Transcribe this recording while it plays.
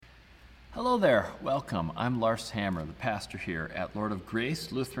Hello there, welcome. I'm Lars Hammer, the pastor here at Lord of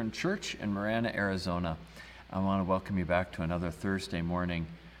Grace Lutheran Church in Marana, Arizona. I want to welcome you back to another Thursday morning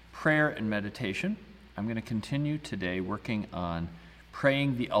prayer and meditation. I'm going to continue today working on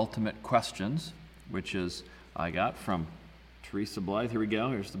praying the ultimate questions, which is I got from Teresa Blythe. Here we go,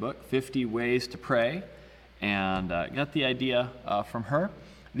 here's the book, 50 Ways to Pray, and got the idea from her.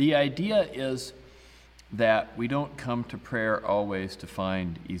 The idea is that we don't come to prayer always to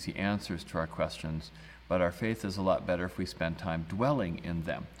find easy answers to our questions, but our faith is a lot better if we spend time dwelling in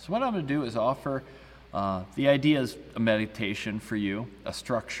them. So what I'm going to do is offer the idea is a meditation for you, a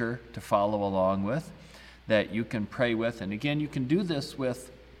structure to follow along with that you can pray with. And again, you can do this with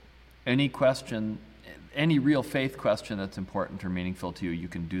any question, any real faith question that's important or meaningful to you, you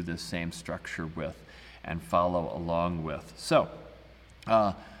can do this same structure with and follow along with. So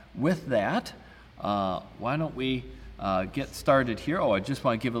with that, why don't we get started here? Oh, I just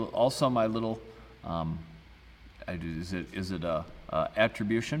want to give also my little, is it a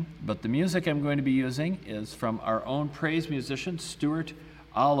attribution? But the music I'm going to be using is from our own praise musician, Stuart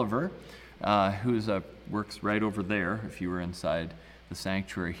Oliver, who works right over there if you were inside the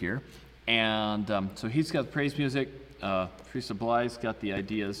sanctuary here. And so he's got praise music. Teresa Blythe's got the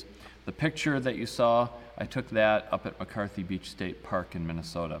ideas. The picture that you saw, I took that up at McCarthy Beach State Park in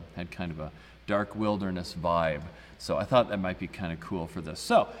Minnesota. Had kind of a dark wilderness vibe. So I thought that might be kind of cool for this.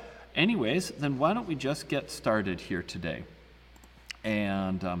 So anyways, then why don't we just get started here today?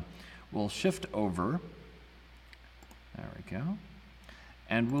 And we'll shift over. There we go.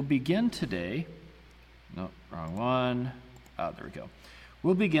 And we'll begin today. No, wrong one. There we go.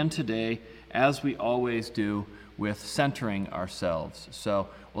 We'll begin today, as we always do, with centering ourselves. So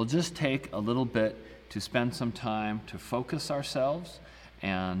we'll just take a little bit to spend some time to focus ourselves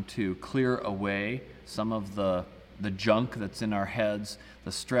and to clear away some of the junk that's in our heads,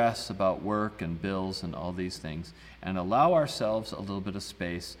 the stress about work and bills and all these things, and allow ourselves a little bit of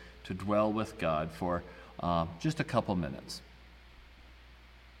space to dwell with God for just a couple minutes.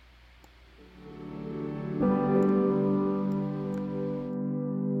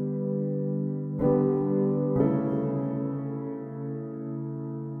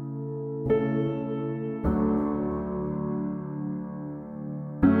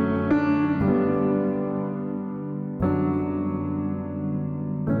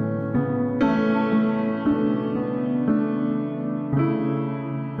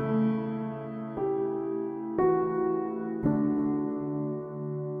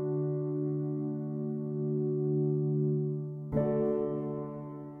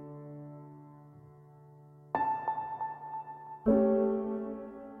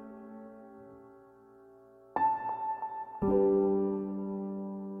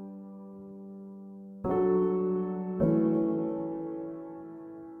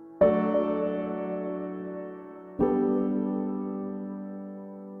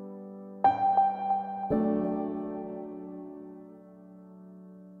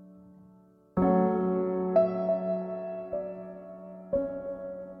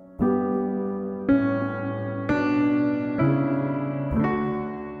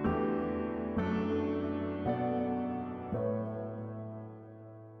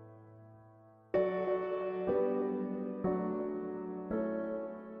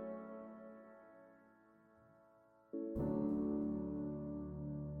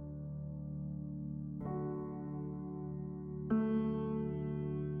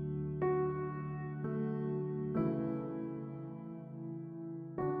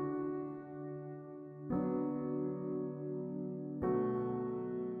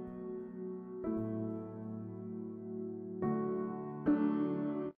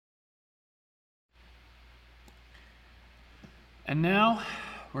 And now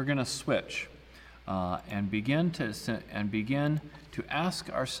we're going to switch and begin to ask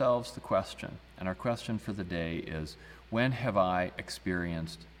ourselves the question. And our question for the day is, when have I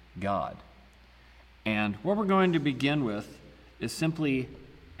experienced God? And what we're going to begin with is simply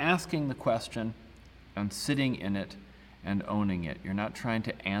asking the question and sitting in it and owning it. You're not trying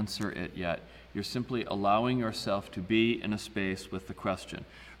to answer it yet. You're simply allowing yourself to be in a space with the question.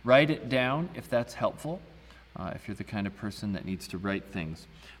 Write it down if that's helpful. If you're the kind of person that needs to write things.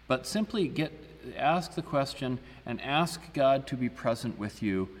 But simply ask the question and ask God to be present with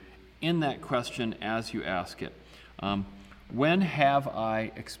you in that question as you ask it. When have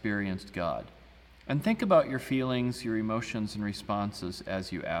I experienced God? And think about your feelings, your emotions, and responses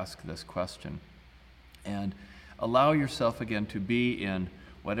as you ask this question. And allow yourself again to be in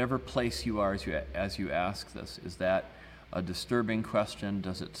whatever place you are as you ask this. Is that a disturbing question?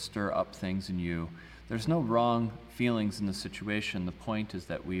 Does it stir up things in you There's no wrong feelings in the situation. The point is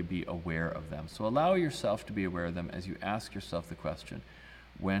that we be aware of them. So allow yourself to be aware of them as you ask yourself the question,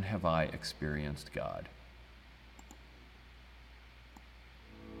 when have I experienced God?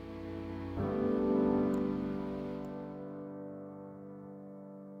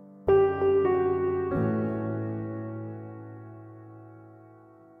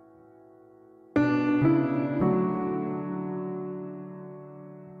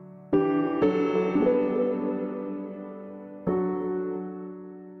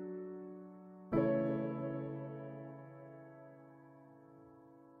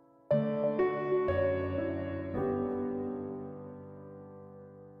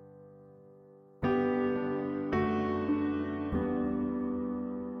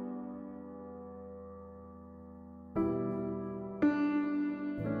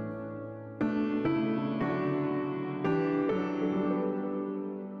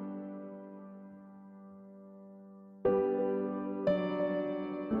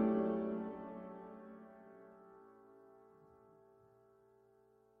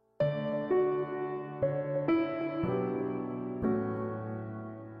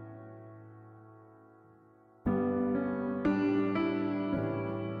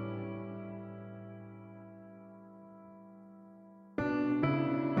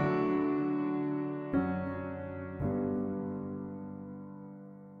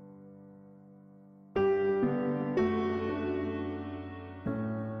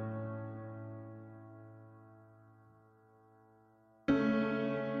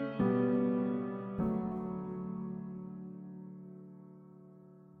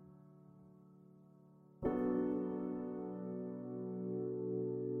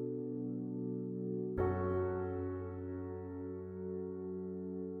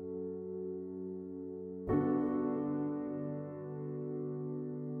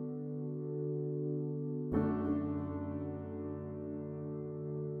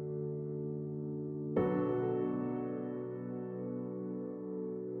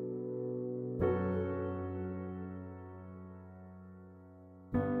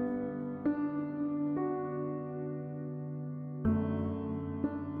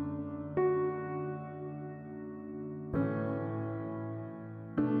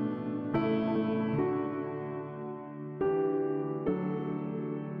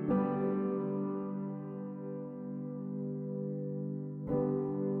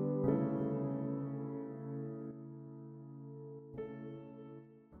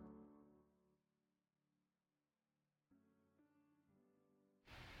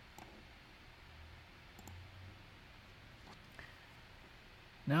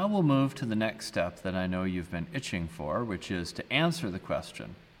 Now we'll move to the next step that I know you've been itching for, which is to answer the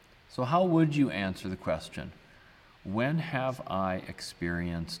question. So how would you answer the question? When have I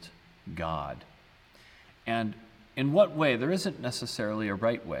experienced God? And in what way? There isn't necessarily a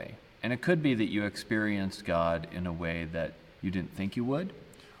right way. And it could be that you experienced God in a way that you didn't think you would,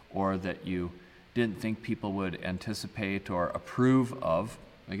 or that you didn't think people would anticipate or approve of.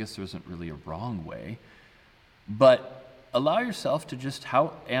 I guess there isn't really a wrong way. But allow yourself to just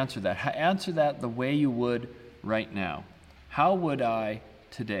answer that. Answer that the way you would right now. How would I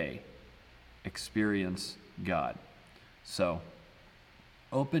today experience God? So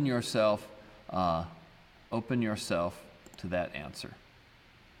open yourself to that answer.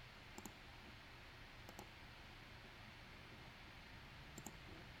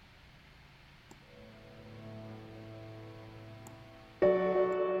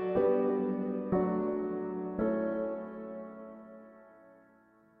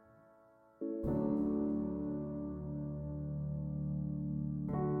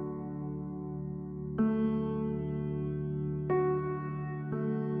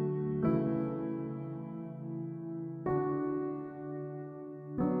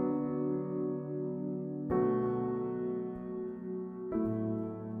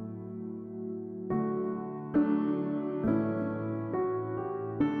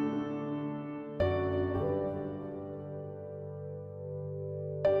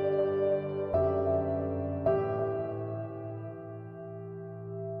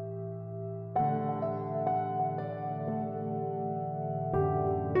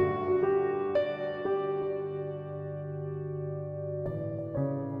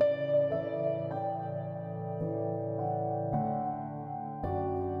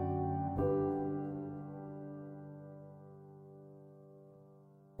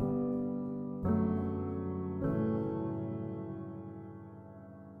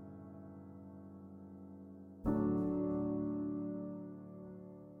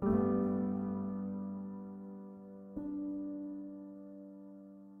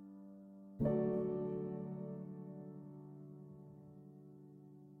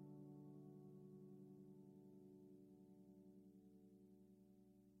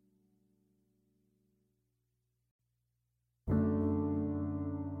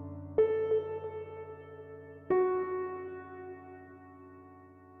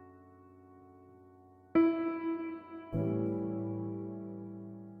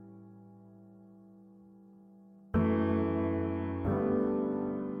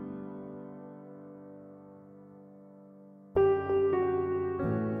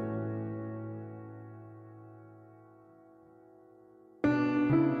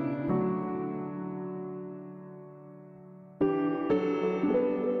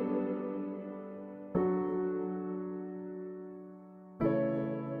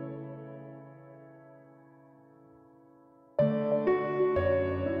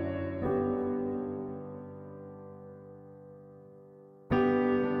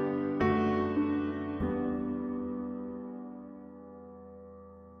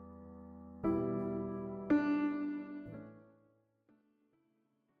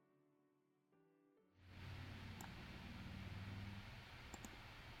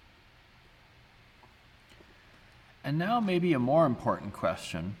 And now maybe a more important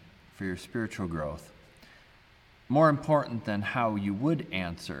question for your spiritual growth, more important than how you would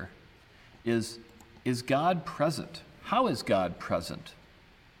answer, is God present? How is God present?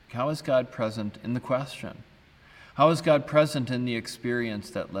 How is God present in the question? How is God present in the experience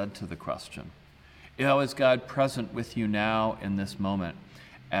that led to the question? How is God present with you now in this moment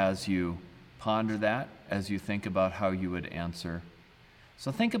as you ponder that, as you think about how you would answer?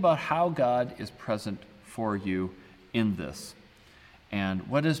 So think about how God is present for you in this, and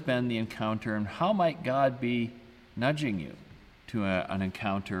what has been the encounter, and how might God be nudging you to an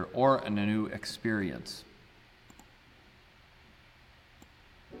encounter or a new experience.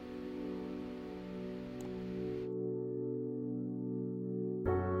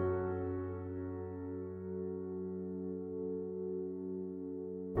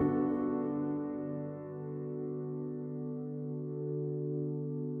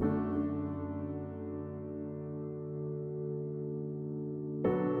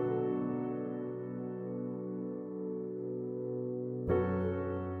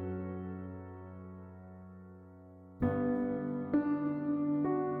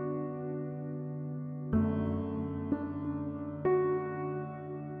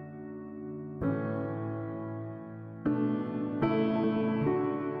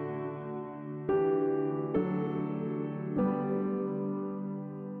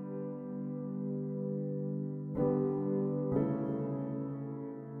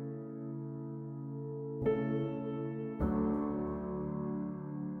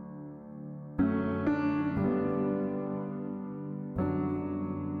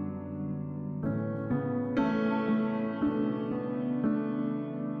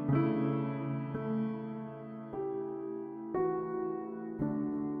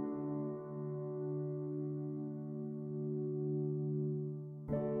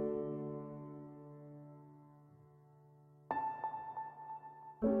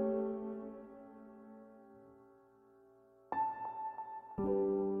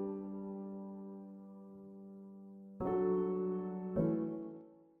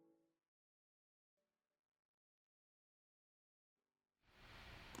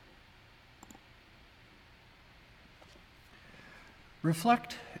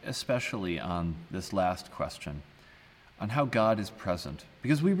 Reflect especially on this last question, on how God is present,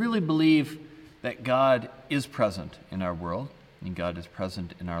 because we really believe that God is present in our world, and God is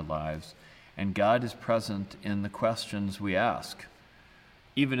present in our lives, and God is present in the questions we ask,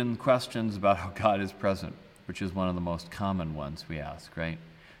 even in the questions about how God is present, which is one of the most common ones we ask, right?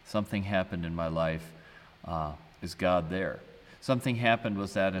 Something happened in my life. Is God there? Something happened.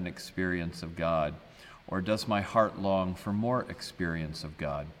 Was that an experience of God? Or does my heart long for more experience of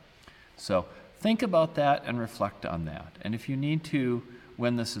God? So think about that and reflect on that. And if you need to,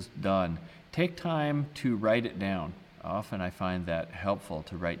 when this is done, take time to write it down. Often I find that helpful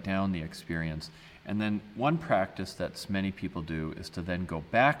to write down the experience. And then one practice that many people do is to then go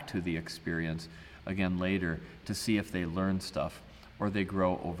back to the experience again later to see if they learn stuff or they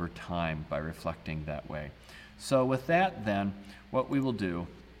grow over time by reflecting that way. So with that then, what we will do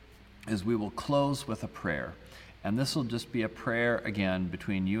is we will close with a prayer. And this will just be a prayer, again,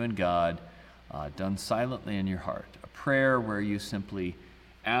 between you and God, done silently in your heart. A prayer where you simply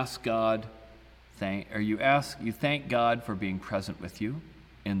ask God, you thank God for being present with you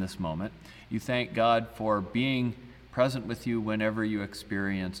in this moment. You thank God for being present with you whenever you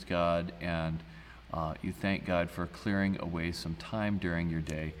experienced God, and you thank God for clearing away some time during your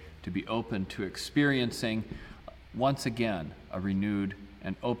day to be open to experiencing, once again, a renewed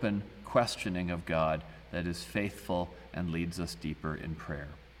and open questioning of God that is faithful and leads us deeper in prayer.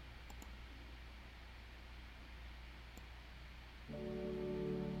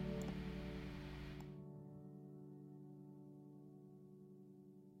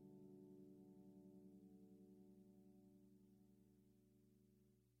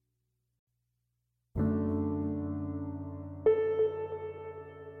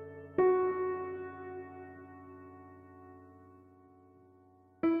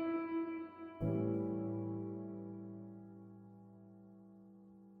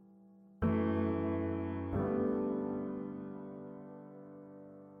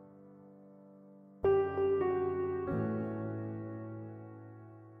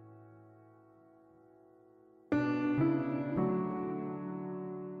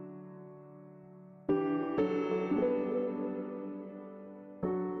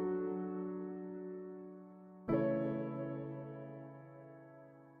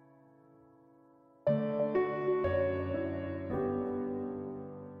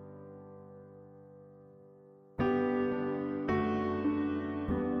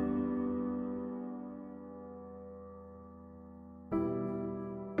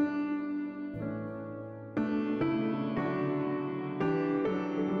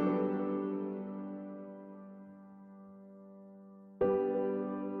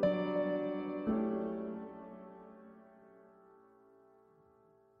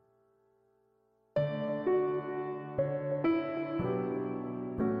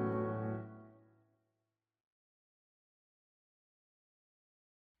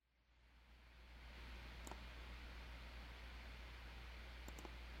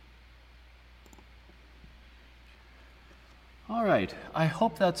 All right, I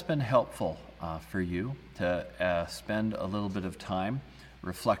hope that's been helpful for you to spend a little bit of time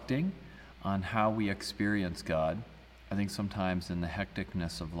reflecting on how we experience God. I think sometimes in the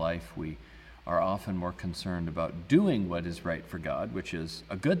hecticness of life, we are often more concerned about doing what is right for God, which is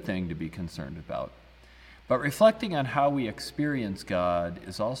a good thing to be concerned about. But reflecting on how we experience God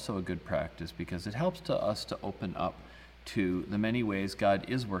is also a good practice because it helps us to open up to the many ways God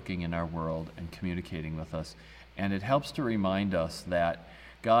is working in our world and communicating with us. And it helps to remind us that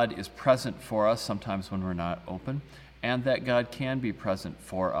God is present for us sometimes when we're not open, and that God can be present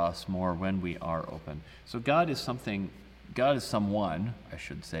for us more when we are open. So God is someone, I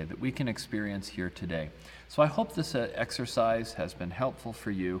should say, that we can experience here today. So I hope this exercise has been helpful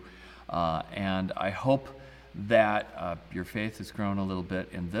for you, and I hope that your faith has grown a little bit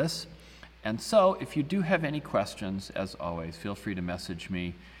in this. And so if you do have any questions, as always, feel free to message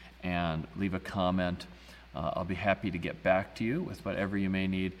me and leave a comment. I'll be happy to get back to you with whatever you may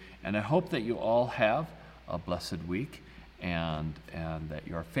need. And I hope that you all have a blessed week and that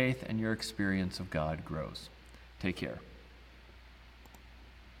your faith and your experience of God grows. Take care.